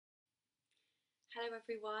Hello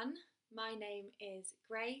everyone, my name is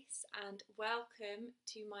Grace and welcome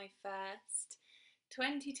to my first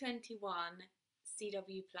 2021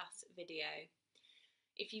 CW Plus video.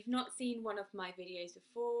 If you've not seen one of my videos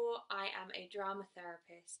before, I am a drama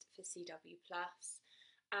therapist for CW Plus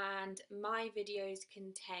and my videos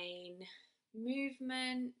contain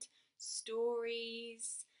movement,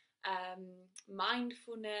 stories,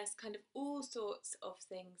 mindfulness, kind of all sorts of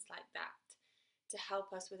things like that, to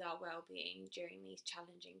help us with our well-being during these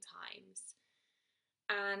challenging times.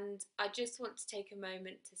 And I just want to take a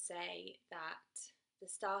moment to say that the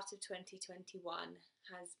start of 2021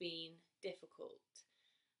 has been difficult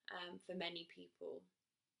for many people.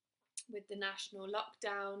 With the national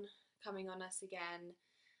lockdown coming on us again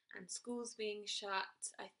and schools being shut,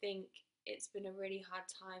 I think it's been a really hard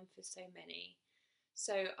time for so many.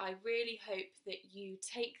 So I really hope that you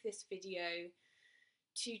take this video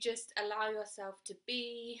to just allow yourself to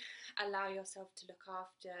be, allow yourself to look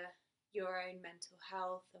after your own mental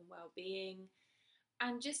health and well-being,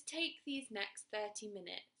 and just take these next 30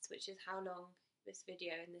 minutes, which is how long this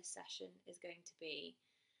video in this session is going to be,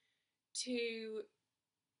 to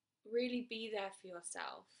really be there for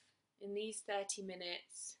yourself. In these 30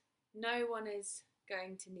 minutes, no one is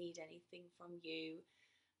going to need anything from you,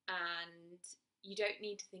 and you don't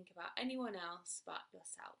need to think about anyone else but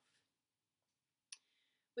yourself.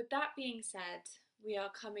 With that being said, we are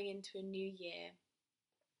coming into a new year,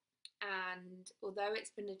 and although it's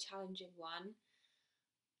been a challenging one,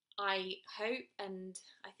 I hope, and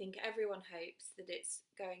I think everyone hopes, that it's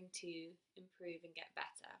going to improve and get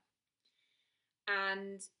better.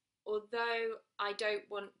 And although I don't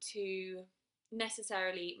want to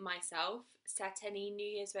necessarily myself set any New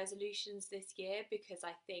Year's resolutions this year, because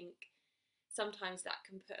I think sometimes that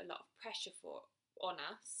can put a lot of pressure on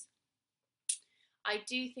us, I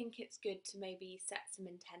do think it's good to maybe set some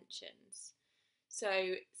intentions.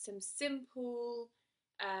 So some simple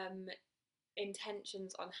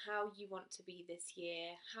intentions on how you want to be this year,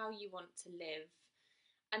 how you want to live,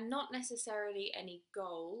 and not necessarily any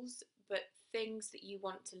goals, but things that you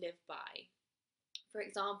want to live by. For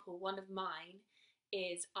example, one of mine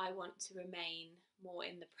is I want to remain more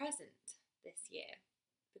in the present this year,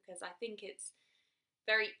 because I think it's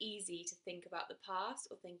very easy to think about the past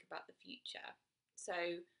or think about the future. So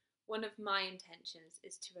one of my intentions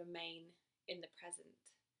is to remain in the present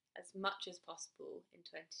as much as possible in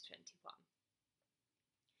 2021.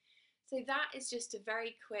 So that is just a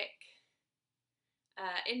very quick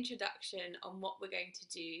introduction on what we're going to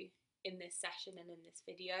do in this session and in this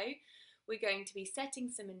video. We're going to be setting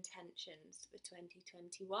some intentions for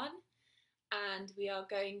 2021, and we are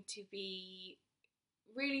going to be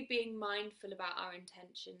really being mindful about our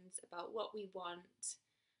intentions, about what we want,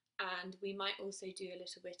 and we might also do a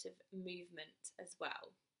little bit of movement as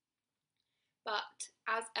well. But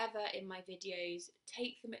as ever in my videos,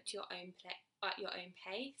 take them at your own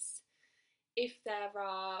pace. If there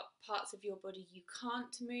are parts of your body you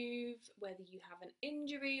can't move, whether you have an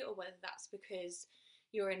injury or whether that's because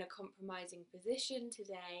you're in a compromising position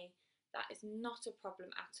today, that is not a problem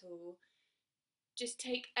at all. Just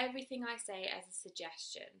take everything I say as a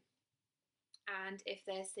suggestion. And if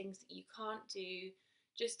there's things that you can't do,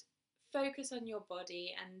 just focus on your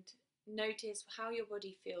body and notice how your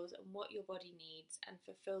body feels and what your body needs, and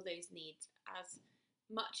fulfill those needs as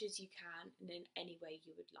much as you can and in any way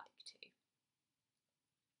you would like to.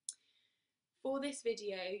 For this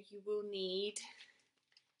video, you will need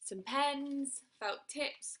some pens, felt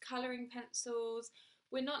tips, colouring pencils.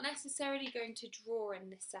 We're not necessarily going to draw in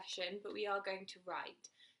this session, but we are going to write.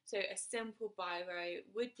 So a simple biro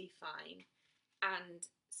would be fine, and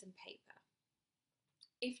some paper.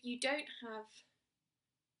 If you don't have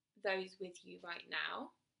those with you right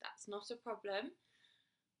now, that's not a problem.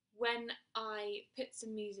 When I put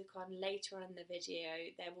some music on later on in the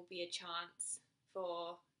video, there will be a chance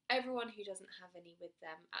for everyone who doesn't have any with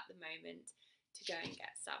them at the moment to go and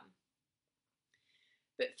get some.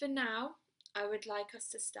 But for now, I would like us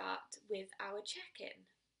to start with our check-in.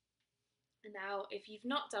 Now, if you've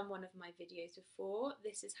not done one of my videos before,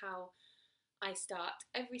 this is how I start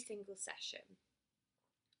every single session.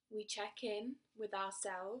 We check in with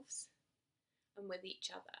ourselves and with each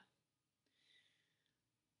other.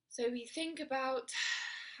 So we think about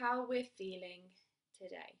how we're feeling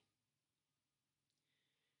today.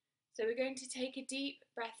 So we're going to take a deep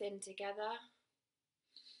breath in together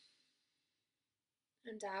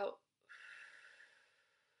and out.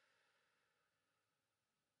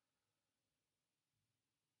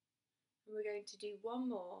 And we're going to do one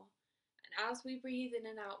more. And as we breathe in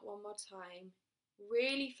and out one more time,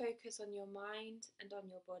 really focus on your mind and on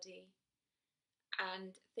your body.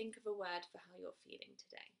 and think of a word for how you're feeling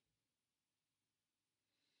today.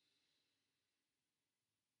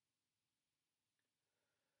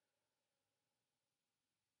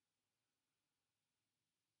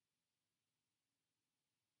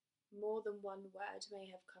 More than one word may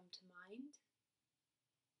have come to mind.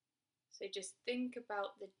 So just think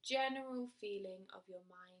about the general feeling of your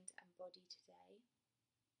mind and body today.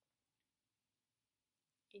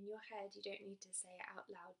 In your head, you don't need to say it out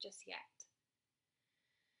loud just yet.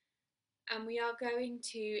 And we are going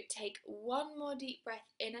to take one more deep breath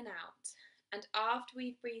in and out. And after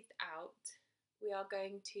we've breathed out, we are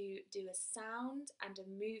going to do a sound and a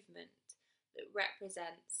movement that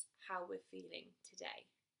represents how we're feeling today.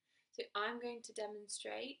 So I'm going to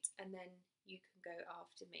demonstrate and then you can go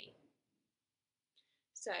after me.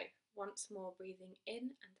 So once more, breathing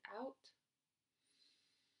in and out.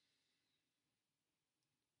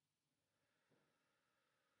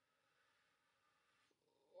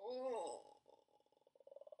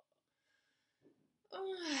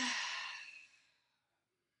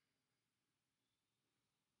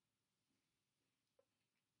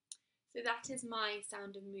 So that is my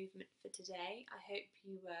sound and movement for today. I hope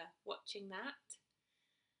you were watching that.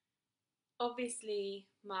 Obviously,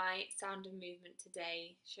 my sound and movement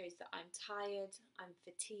today shows that I'm tired, I'm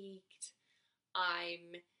fatigued,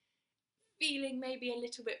 I'm feeling maybe a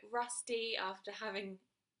little bit rusty after having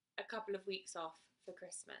a couple of weeks off for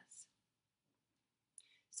Christmas.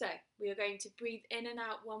 So we are going to breathe in and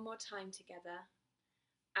out one more time together,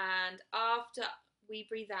 and after we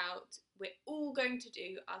breathe out, we're all going to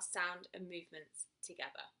do our sound and movements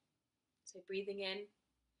together. So breathing in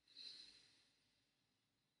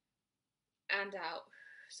and out.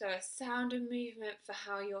 So a sound and movement for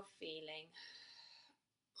how you're feeling.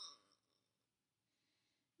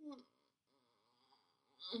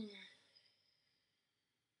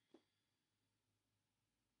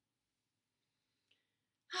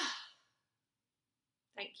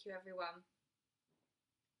 Thank you, everyone.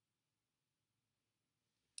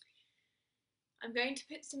 I'm going to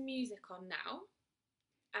put some music on now,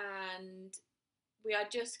 and we are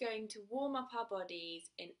just going to warm up our bodies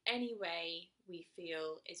in any way we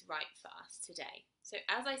feel is right for us today. So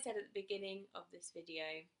as I said at the beginning of this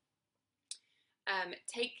video,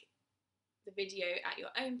 take the video at your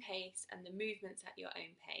own pace and the movements at your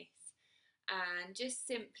own pace, and just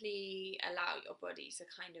simply allow your body to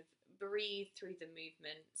kind of breathe through the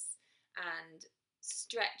movements and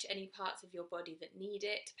stretch any parts of your body that need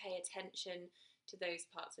it. Pay attention to those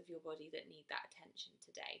parts of your body that need that attention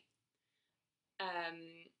today.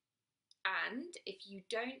 And if you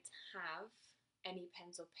don't have any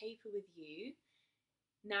pens or paper with you,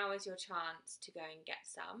 now is your chance to go and get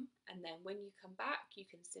some, and then when you come back you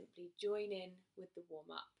can simply join in with the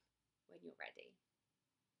warm-up when you're ready.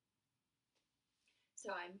 So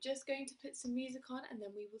I'm just going to put some music on and then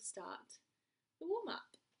we will start the warm-up.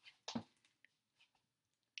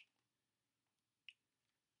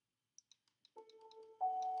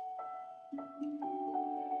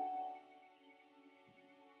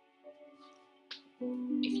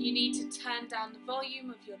 If you need to turn down the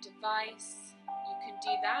volume of your device, you can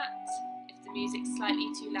do that if the music's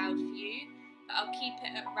slightly too loud for you, but I'll keep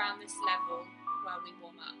it at around this level while we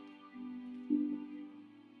warm up.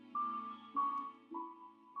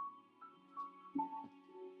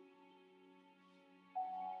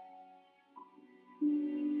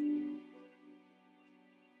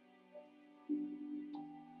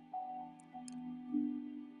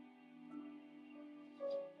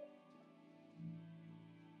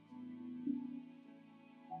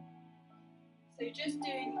 So just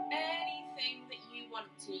doing anything that you want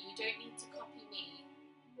to, you don't need to copy me.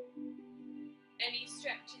 Any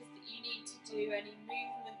stretches that you need to do, any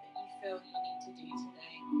movement that you feel you need to do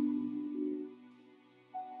today.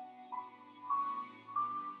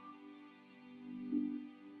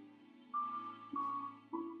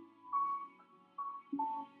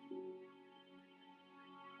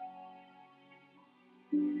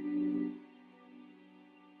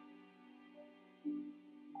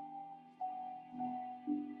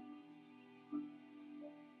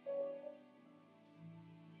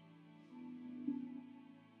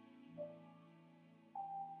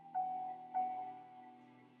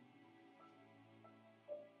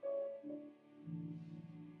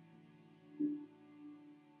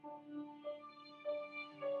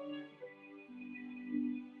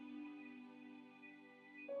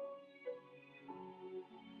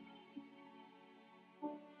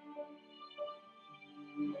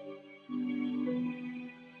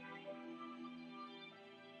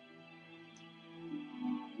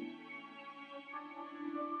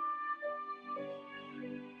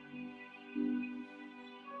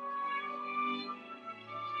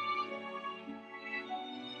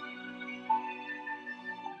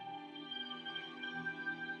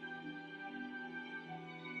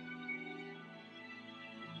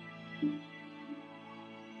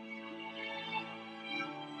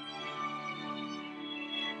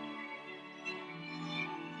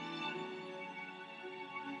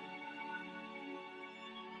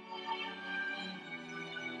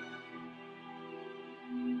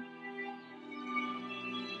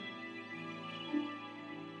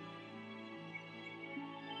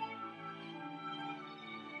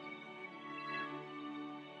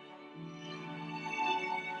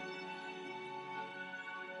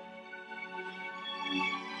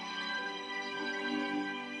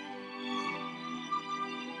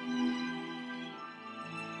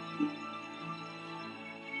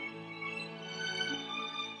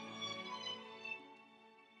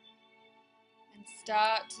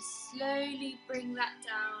 Start to slowly bring that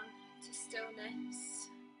down to stillness.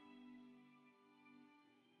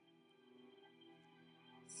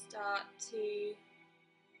 Start to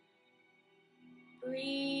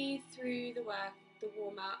breathe through the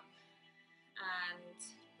warm up, and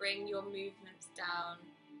bring your movements down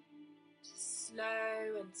to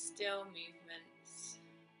slow and still movements.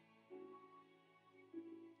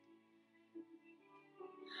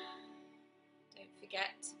 Don't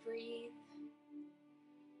forget to breathe.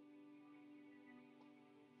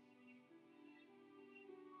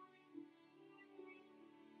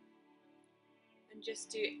 And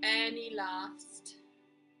just do any last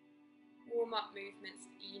warm-up movements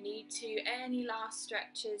that you need to, any last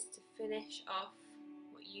stretches to finish off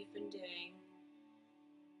what you've been doing.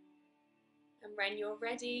 And when you're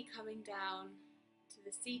ready, coming down to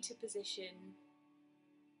the seated position,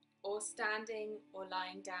 or standing or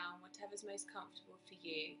lying down, whatever's most comfortable for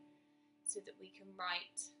you, so that we can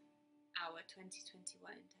write our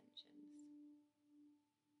 2021 intentions.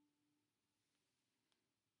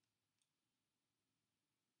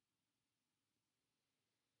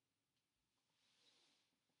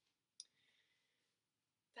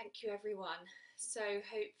 Thank you, everyone. So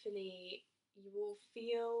hopefully you will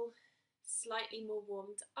feel slightly more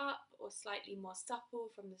warmed up or slightly more supple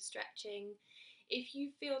from the stretching. If you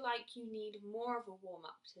feel like you need more of a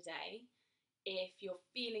warm-up today, if you're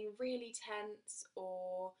feeling really tense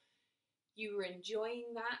or you were enjoying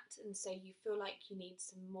that and so you feel like you need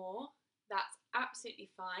some more, that's absolutely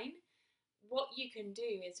fine. What you can do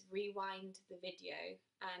is rewind the video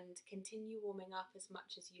and continue warming up as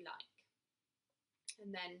much as you like,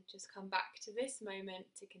 and then just come back to this moment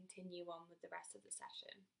to continue on with the rest of the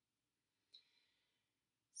session.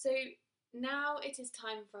 So now it is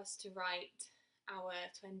time for us to write our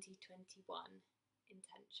 2021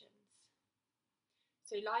 intentions.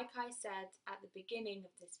 So like I said at the beginning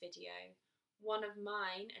of this video, one of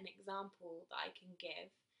mine, an example that I can give,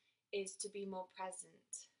 is to be more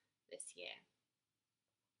present this year.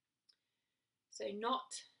 So not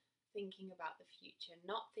thinking about the future,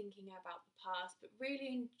 not thinking about the past, but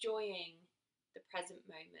really enjoying the present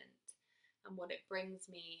moment and what it brings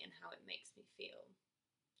me and how it makes me feel.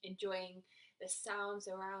 Enjoying the sounds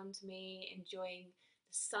around me, enjoying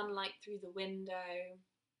the sunlight through the window,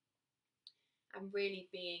 and really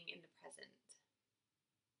being in the present.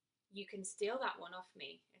 You can steal that one off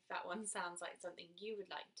me if that one sounds like something you would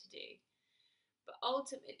like to do. But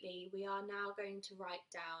ultimately, we are now going to write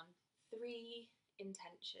down 3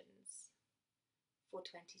 intentions for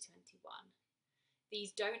 2021.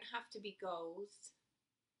 These don't have to be goals,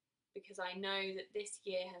 because I know that this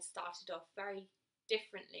year has started off very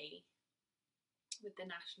differently with the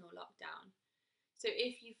national lockdown. So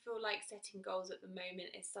if you feel like setting goals at the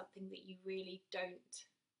moment is something that you really don't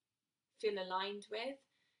feel aligned with,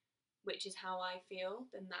 which is how I feel,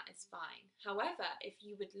 then that is fine. However, if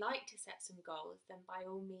you would like to set some goals, then by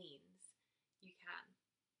all means, you can.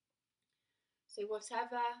 So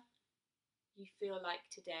whatever you feel like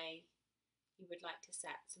today, you would like to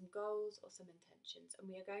set some goals or some intentions, and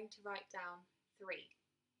we are going to write down 3.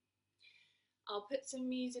 I'll put some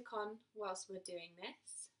music on whilst we're doing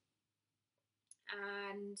this,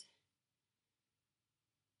 and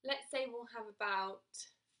let's say we'll have about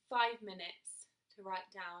 5 minutes to write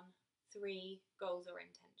down 3 goals or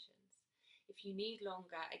intentions. If you need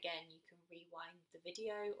longer, again, you can rewind the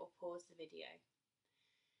video or pause the video.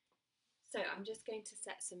 So I'm just going to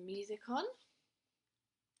set some music on.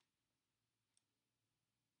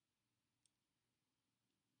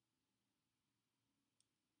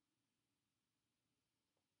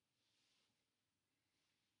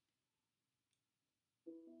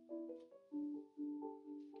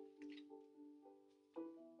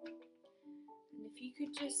 And if you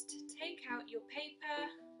could just take out your paper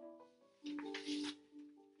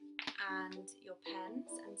and your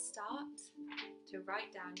pens and start to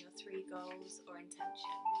write down your 3 goals or intentions.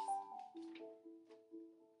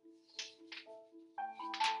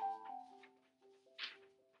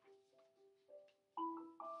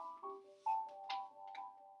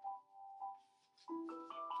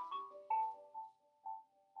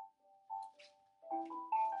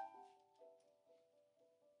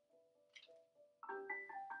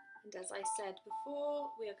 And as I said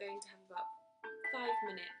before, we are going to have about 5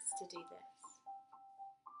 minutes to do this.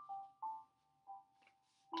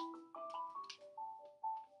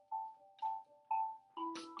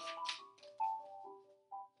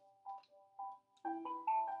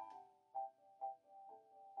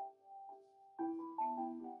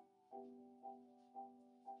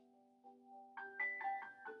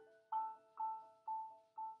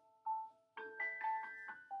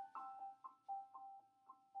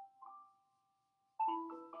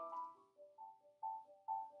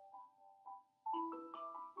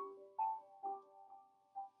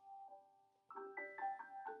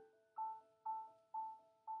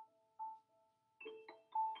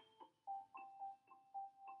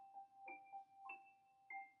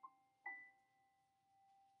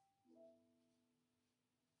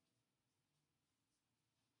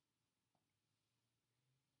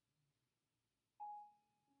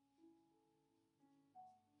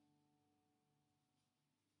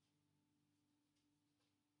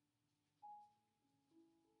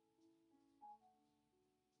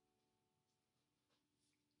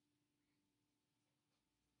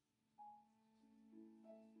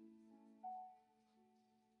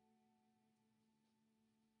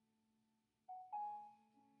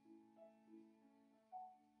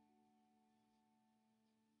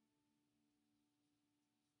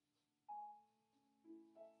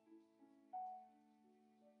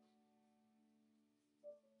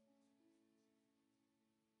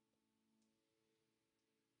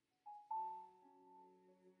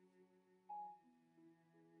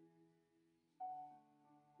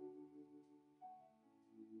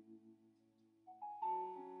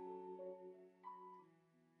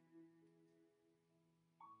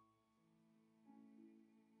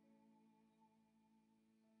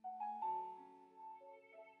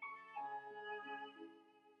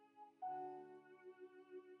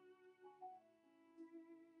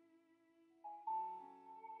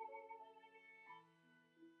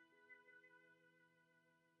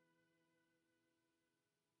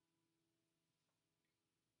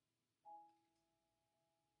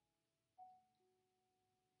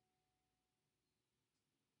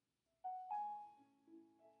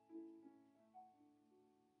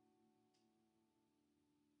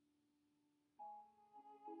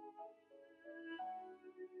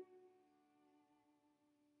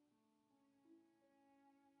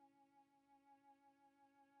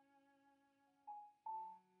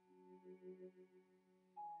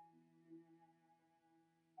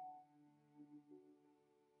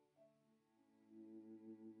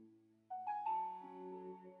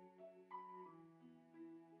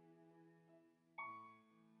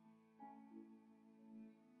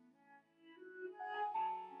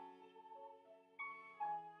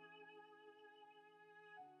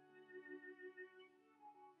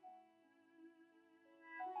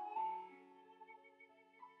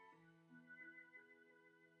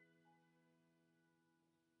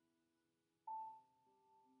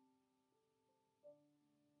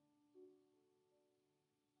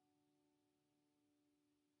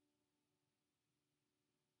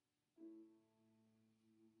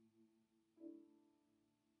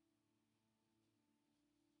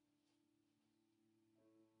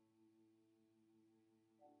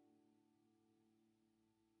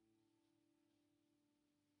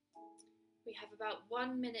 We have about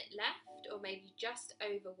 1 minute left, or maybe just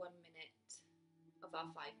over 1 minute of our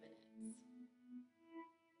 5 minutes.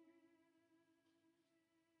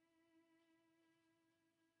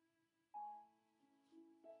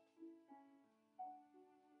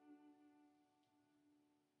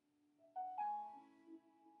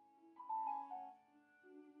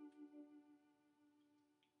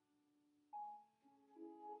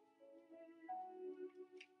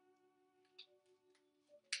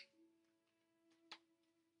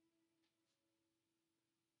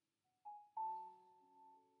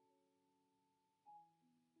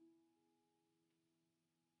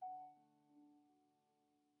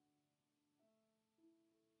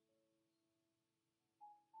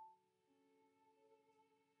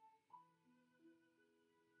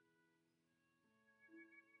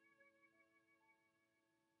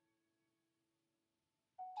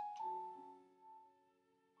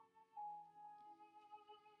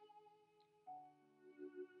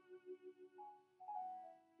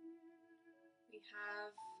 We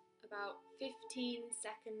have about 15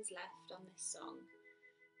 seconds left on this song.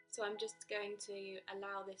 So I'm just going to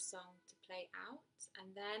allow this song to play out,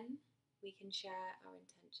 and then we can share our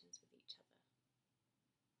intentions with each other.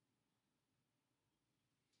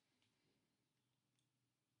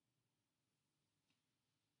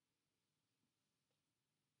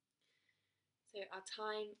 So our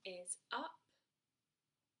time is up.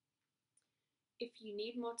 If you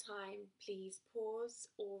need more time, please pause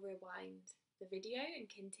or rewind the video and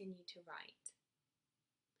continue to write.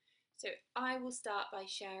 So I will start by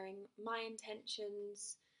sharing my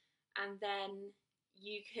intentions, and then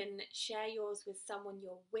you can share yours with someone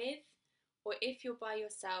you're with, or if you're by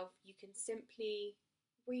yourself, you can simply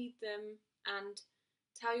read them and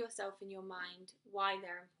tell yourself in your mind why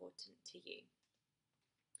they're important to you.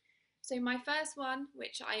 So my first one,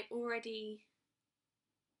 which I already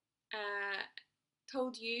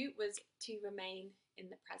told you, was to remain in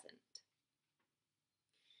the present.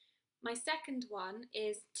 My second one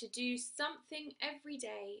is to do something every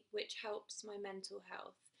day which helps my mental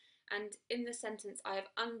health. And in the sentence, I have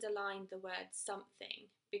underlined the word something,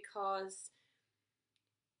 because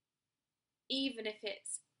even if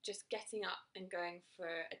it's just getting up and going for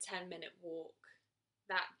a 10-minute walk,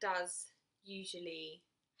 that does usually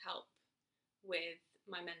help with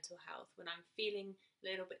my mental health. When I'm feeling a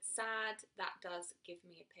little bit sad, that does give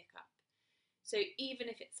me a pickup. So even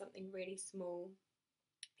if it's something really small,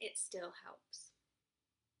 it still helps.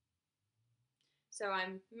 So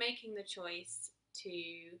I'm making the choice to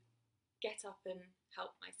get up and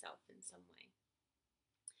help myself in some way.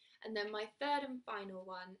 And then my third and final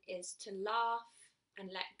one is to laugh and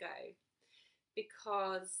let go,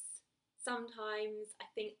 because sometimes I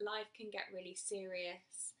think life can get really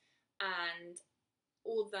serious, and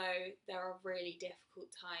although there are really difficult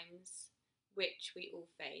times which we all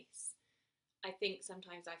face, I think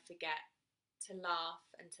sometimes I forget to laugh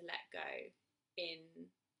and to let go in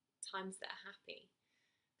times that are happy.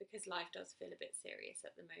 because life does feel a bit serious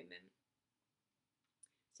at the moment.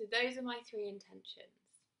 So those are my 3 intentions.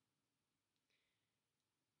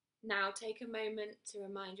 Now take a moment to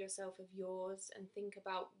remind yourself of yours and think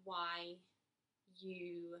about why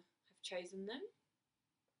you have chosen them.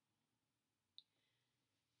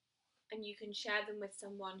 And you can share them with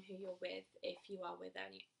someone who you're with if you are with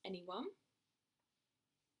anyone.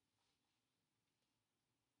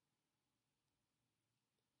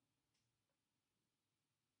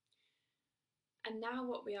 And now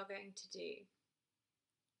what we are going to do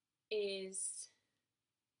is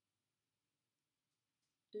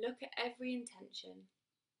look at every intention,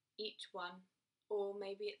 each one, or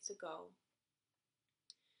maybe it's a goal.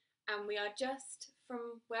 And we are just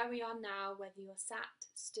from where we are now, whether you're sat,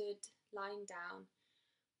 stood, lying down,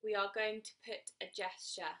 we are going to put a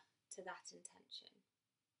gesture to that intention.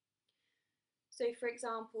 So for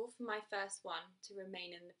example, for my first one, to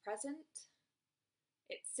remain in the present,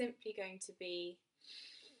 it's simply going to be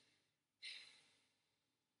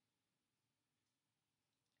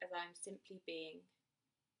as I'm simply being.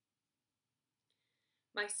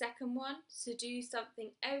 My second one, to do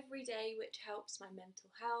something every day which helps my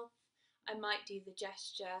mental health, I might do the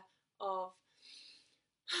gesture of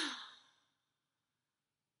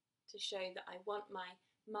to show that I want my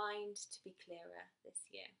mind to be clearer this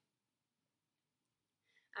year.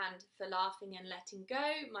 And for laughing and letting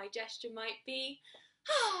go, my gesture might be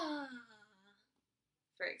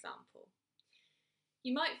for example.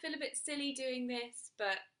 You might feel a bit silly doing this,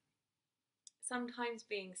 but sometimes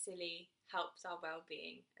being silly helps our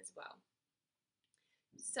well-being as well.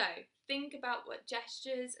 So think about what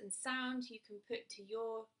gestures and sound you can put to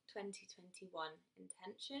your 2021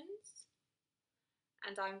 intentions.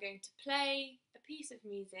 And I'm going to play a piece of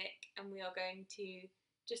music and we are going to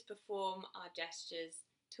just perform our gestures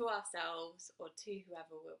to ourselves or to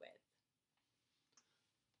whoever we're with.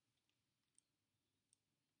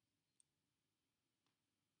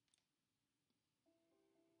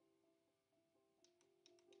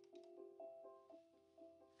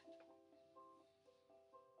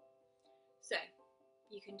 So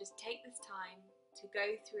you can just take this time to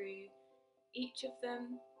go through each of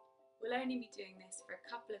them. We'll only be doing this for a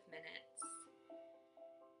couple of minutes.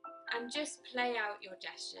 And just play out your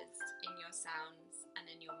gestures in your sounds and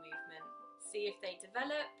in your movement. See if they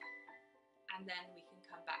develop, and then we can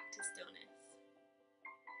come back to stillness.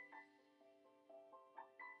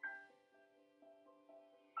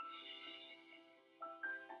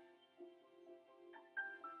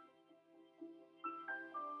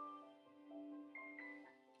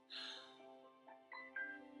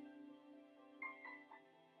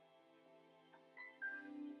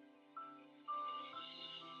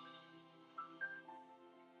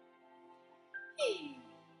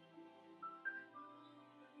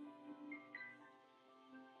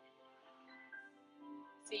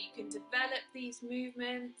 So you can develop these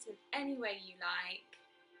movements in any way you like.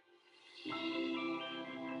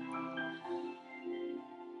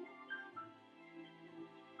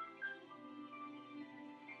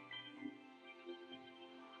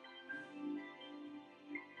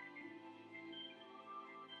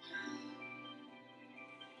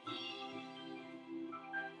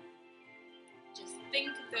 Just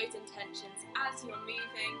think of those intentions as you're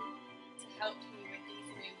moving to help you with these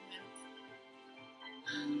movements.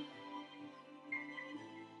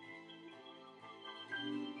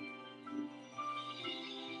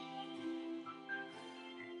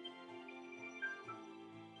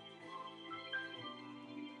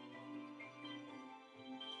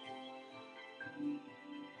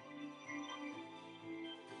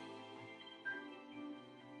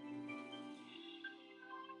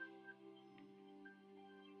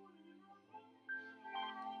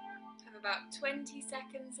 Have about 20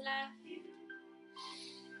 seconds left.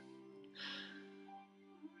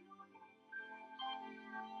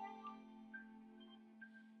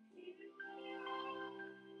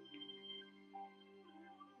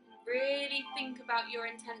 Really think about your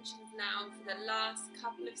intentions now for the last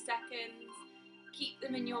couple of seconds. Keep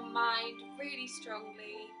them in your mind really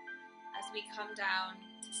strongly as we come down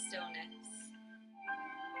to stillness.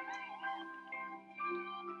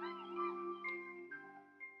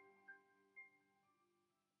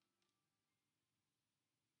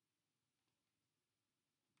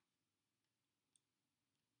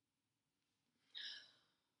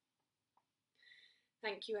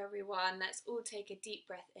 Thank you everyone. Let's all take a deep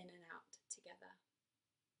breath in and out together.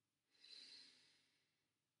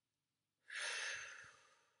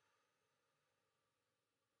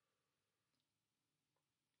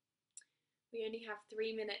 We only have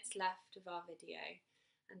 3 minutes left of our video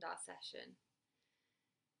and our session.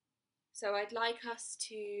 So I'd like us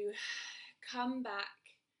to come back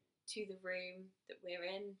to the room that we're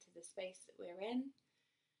in, to the space that we're in.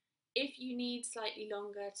 If you need slightly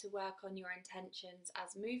longer to work on your intentions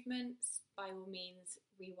as movements, by all means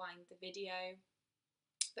rewind the video.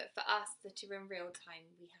 But for us that are in real time,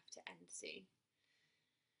 we have to end soon.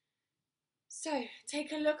 So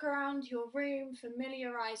take a look around your room,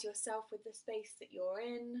 familiarise yourself with the space that you're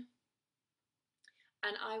in,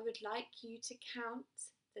 and I would like you to count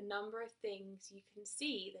the number of things you can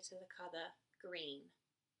see that are the colour green.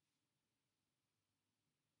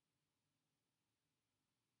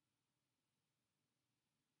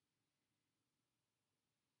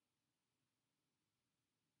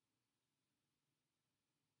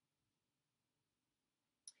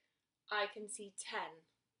 I can see 10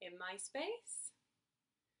 in my space.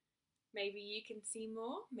 Maybe you can see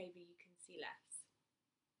more, maybe you can see less.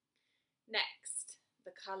 Next,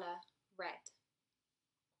 the colour red.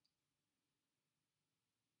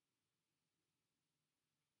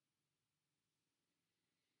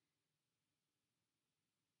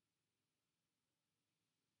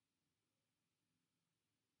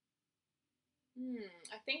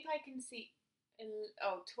 I think I can see,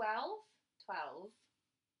 12.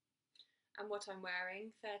 And what I'm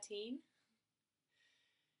wearing, 13.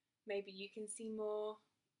 Maybe you can see more,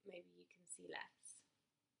 maybe you can see less.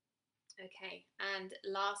 Okay, and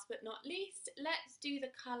last but not least, let's do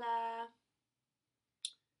the colour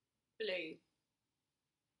blue.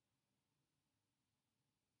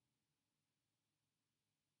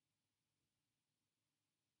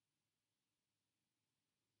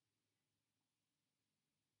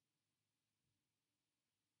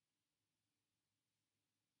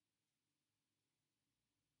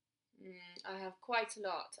 I have quite a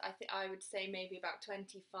lot. I think I would say maybe about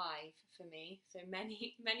 25 for me. So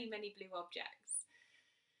many, many blue objects.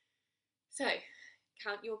 So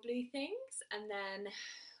count your blue things and then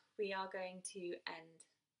we are going to end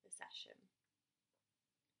the session.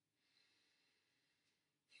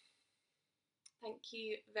 Thank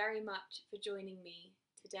you very much for joining me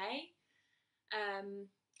today.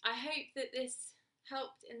 I hope that this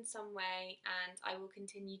helped in some way, and I will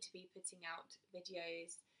continue to be putting out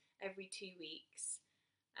videos every 2 weeks.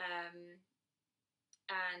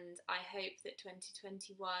 And I hope that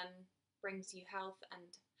 2021 brings you health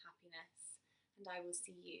and happiness, and I will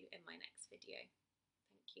see you in my next video.